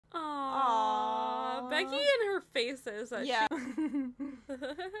Becky and her faces. That Yeah.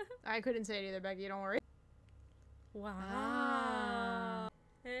 I couldn't say it either, Becky. Don't worry. Wow.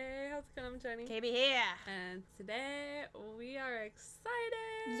 Hey, how's it going? I'm Jenny. KB here. And today we are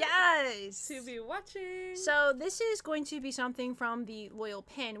excited. Yes. To be watching. So this is going to be something from the Loyal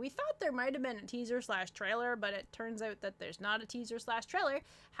Pin. We thought there might have been a teaser/trailer, but it turns out that there's not a teaser/trailer.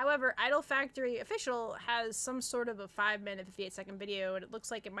 However, Idol Factory Official has some sort of a 5-minute, 58-second video, and it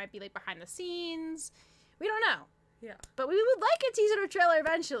looks like it might be like behind the scenes. We don't know. Yeah. But we would like a teaser or trailer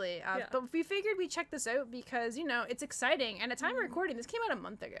eventually. Yeah. But we figured we'd check this out because, you know, it's exciting. And at time of recording, this came out a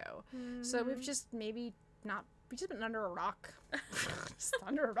month ago. So we've just we've just been under a rock. Just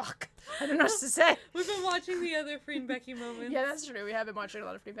under a rock. I don't know what to say. We've been watching the other Free and Becky moments. Yeah, that's true. We have been watching a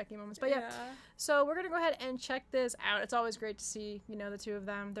lot of Free Becky moments. But yeah. So we're going to go ahead and check this out. It's always great to see, you know, the two of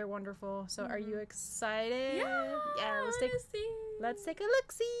them. They're wonderful. So are you excited? Yeah. Let's take a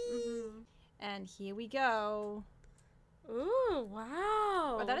look-see. And here we go. Ooh,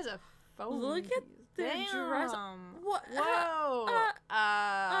 wow. Oh, that is a phone. Look at the dress. What? Whoa.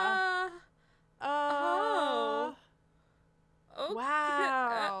 Oh.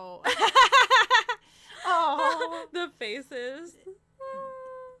 Wow. Oh. The faces.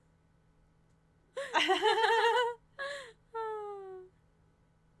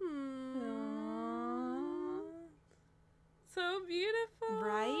 So beautiful.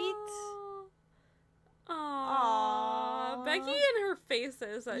 Right? Aww. Becky and her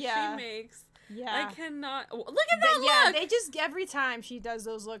faces that she makes. Yeah. I cannot. Look at that look. Yeah, they just, every time she does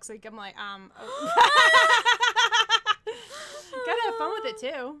those looks, like, I'm like, Gotta have fun with it,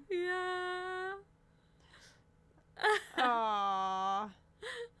 too. Yeah. Aww.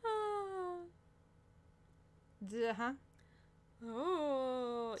 Huh?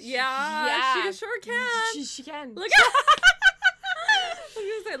 Oh. Yeah. She sure can. She can. Look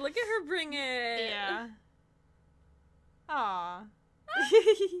at look at her bring it. Yeah. Aww.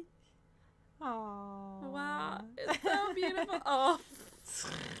 Aww. Wow. It's so beautiful. Oh.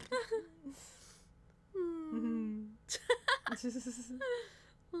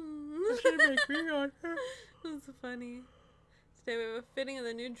 That's funny. Today we have a fitting of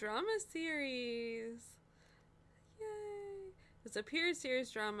the new drama series. Yay. It's a period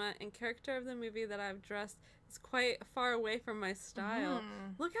series drama, and character of the movie that I've dressed is quite far away from my style.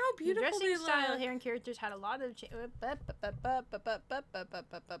 Look how beautiful the they dressing style, look. hair, and characters had a lot of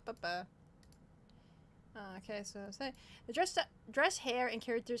okay, so say the dress, hair, and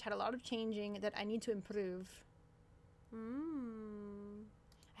characters had a lot of changing that I need to improve.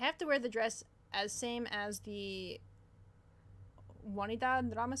 I have to wear the dress as same as the Wanita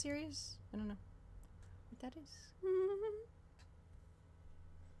drama series. I don't know what that is.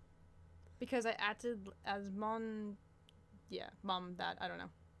 Because I acted as mom that, I don't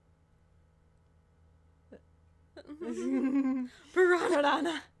know.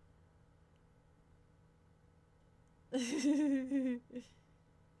 Piranha.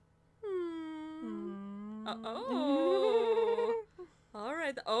 Oh. All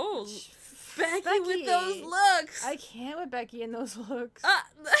right. Oh, Becky with those looks. I can't with Becky in those looks.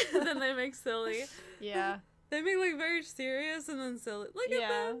 Then they make silly. Yeah. They make like very serious and then silly. Look at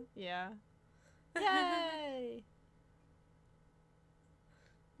them. Yeah. Yay.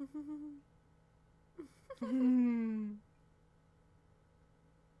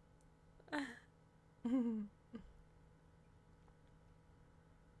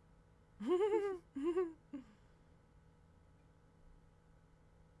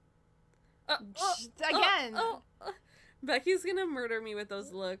 Again. Becky's gonna murder me with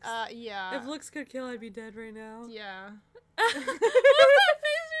those looks. Yeah. If looks could kill, I'd be dead right now. Yeah. What's that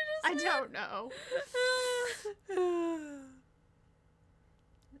face you just I don't know.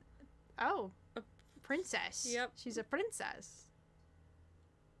 Oh, a princess. Yep. She's a princess.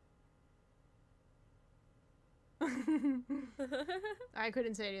 I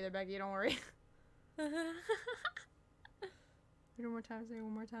couldn't say it either, Becky. Don't worry. One more time. Say it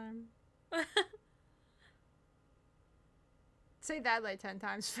one more time. Say that like 10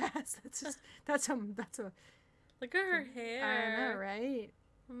 times fast. That's a. Look at her hair. I know, right?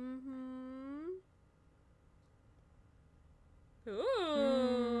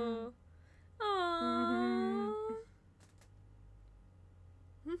 Ooh. Aww.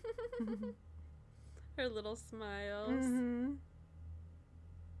 Her little smiles.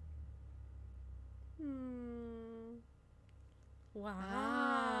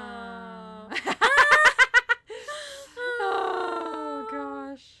 Wow. Oh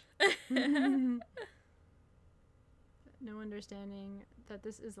gosh. No understanding that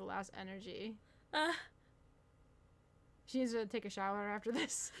this is the last energy. She needs to take a shower after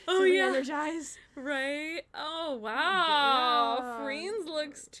this. Oh, to yeah. re-energize. Right? Oh, wow. Yeah. Freen's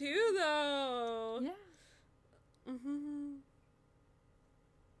looks too, though. Yeah. Mm-hmm.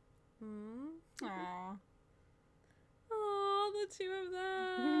 Mm-hmm. Aww. Oh, the two of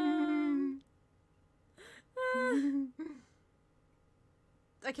them.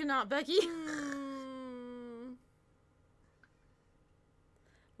 I cannot, Becky.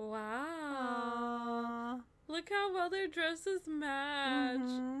 Wow. Look how well their dresses match.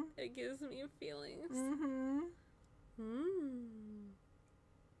 Mm-hmm. It gives me feelings. Mm-hmm.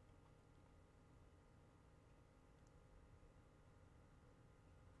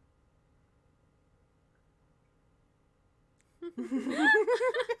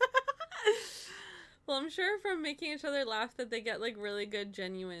 Well, I'm sure from making each other laugh that they get like really good,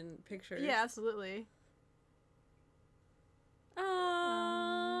 genuine pictures. Yeah, absolutely. Oh.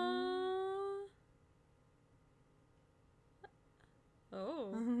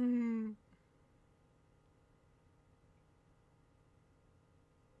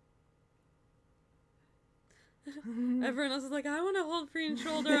 Everyone else is like, I want to hold Freen's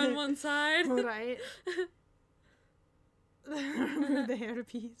shoulder on one side. Right. Remove the hair to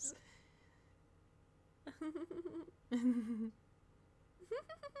piece.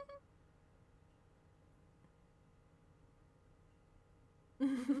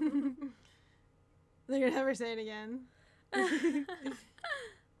 They're gonna never say it again.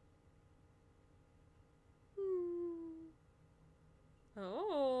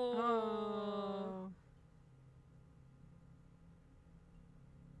 Oh.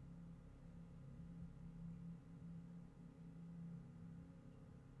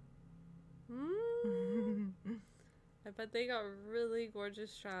 I bet they got really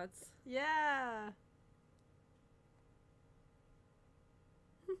gorgeous shots. Yeah.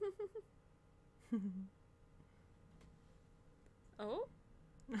 Oh.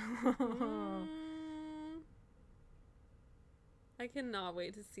 I cannot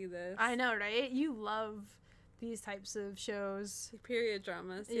wait to see this. I know, right? You love these types of shows. Like period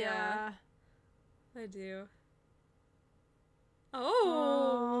dramas. Yeah. I do.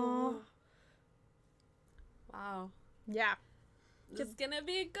 Oh. Wow. Yeah. This is gonna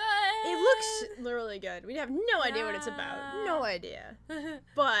be good. It looks really good. We have no idea what it's about. No idea.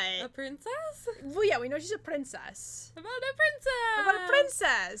 But A princess? well, yeah, we know she's a princess. About a princess. About a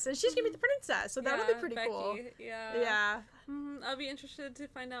princess, and she's gonna be the princess, so that'll be pretty Becky. cool. Yeah. Yeah. I'll be interested to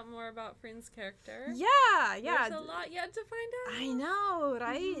find out more about Freen's character. Yeah, yeah. There's a lot yet to find out. I know,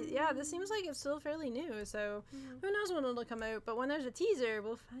 right? Yeah, this seems like it's still fairly new, so who knows when it'll come out? But when there's a teaser,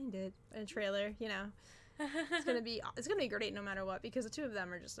 we'll find it. A trailer, you know. It's gonna be great no matter what, because the two of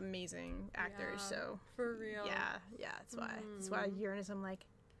them are just amazing actors. Yeah, so for real. yeah, that's why Uranus. I'm like,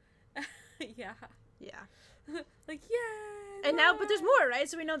 yeah. Like yay! And now, but there's more, right?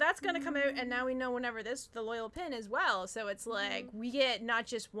 So we know that's gonna come out, and now we know whenever the Loyal Pin as well. So it's like we get not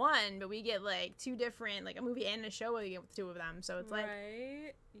just one, but we get like two different, like a movie and a show. We get with two of them. So it's like,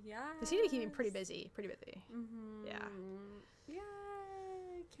 right? Yeah. They seem to be keeping pretty busy. Yeah. Yay!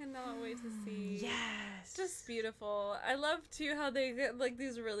 Cannot wait to see. Yes. Just beautiful. I love too how they get like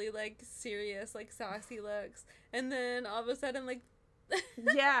these really like serious, like sassy looks, and then all of a sudden like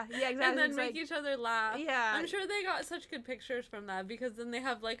yeah, exactly. and then it's make like, each other laugh. Yeah. I'm sure they got such good pictures from that, because then they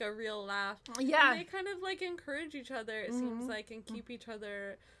have like a real laugh. Yeah. And they kind of like encourage each other, it seems like, and keep each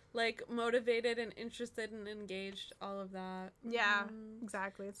other like motivated and interested and engaged, all of that. Yeah,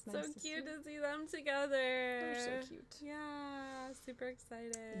 exactly. It's nice. So cute to see them together. They're so cute. Yeah, super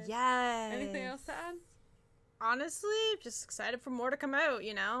excited. Yes. Anything else to add? Honestly, just excited for more to come out,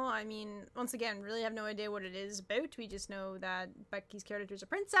 you know? I mean, once again, really have no idea what it is about. We just know that Becky's character is a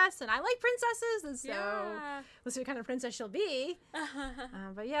princess, and I like princesses, and so let's see what kind of princess she'll be.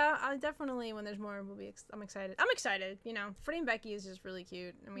 But yeah, I definitely, when there's more, I'm excited. I'm excited, you know? Free and Becky is just really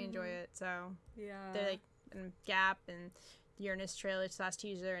cute, and we enjoy it, so. Yeah. They're like, in Gap, and the Uranus trailer /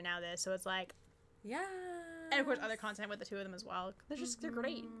 teaser, and now this, so it's like. Yeah. And of course, other content with the two of them as well. They're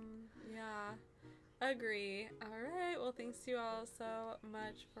great. Yeah. Agree. Alright, well thanks to you all so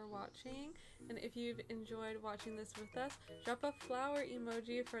much for watching, and if you've enjoyed watching this with us, drop a flower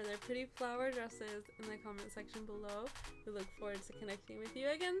emoji for their pretty flower dresses in the comment section below. We look forward to connecting with you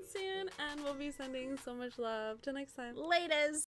again soon, and we'll be sending so much love. Till next time. Laters!